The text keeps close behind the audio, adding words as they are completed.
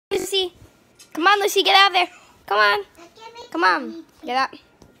Come on, Lucy, get out of there. Come on. Come on. Get up.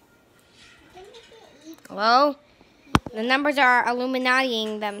 Hello? The numbers are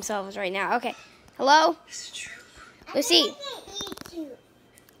illuminating themselves right now. Okay. Hello? Lucy.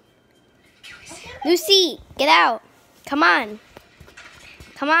 Lucy, get out. Come on.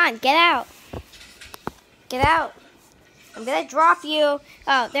 Come on, get out. Get out. I'm gonna drop you.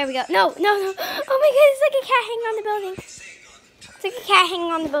 Oh, there we go. No, no, no. Oh my god, it's like a cat hanging on the building. It's like a cat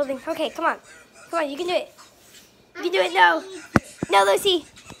hanging on the building. Okay, come on. Come on, you can do it. You can do it. No. No, Lucy.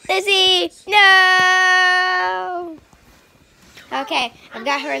 Lucy, no. Okay, I've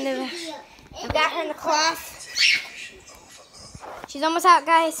got her in the cloth. She's almost out,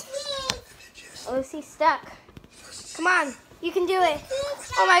 guys. Lucy's stuck. Come on, you can do it.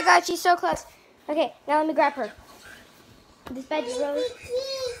 Oh my god, she's so close. Okay, now let me grab her. This bed is really...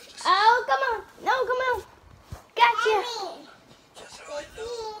 Oh, come on. No, come on. Gotcha.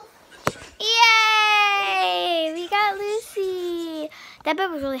 Yay! We got Lucy. That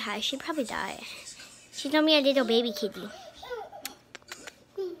bed was really high. She'd probably die. She told me a little baby kitty.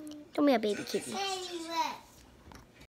 Told me a baby kitty.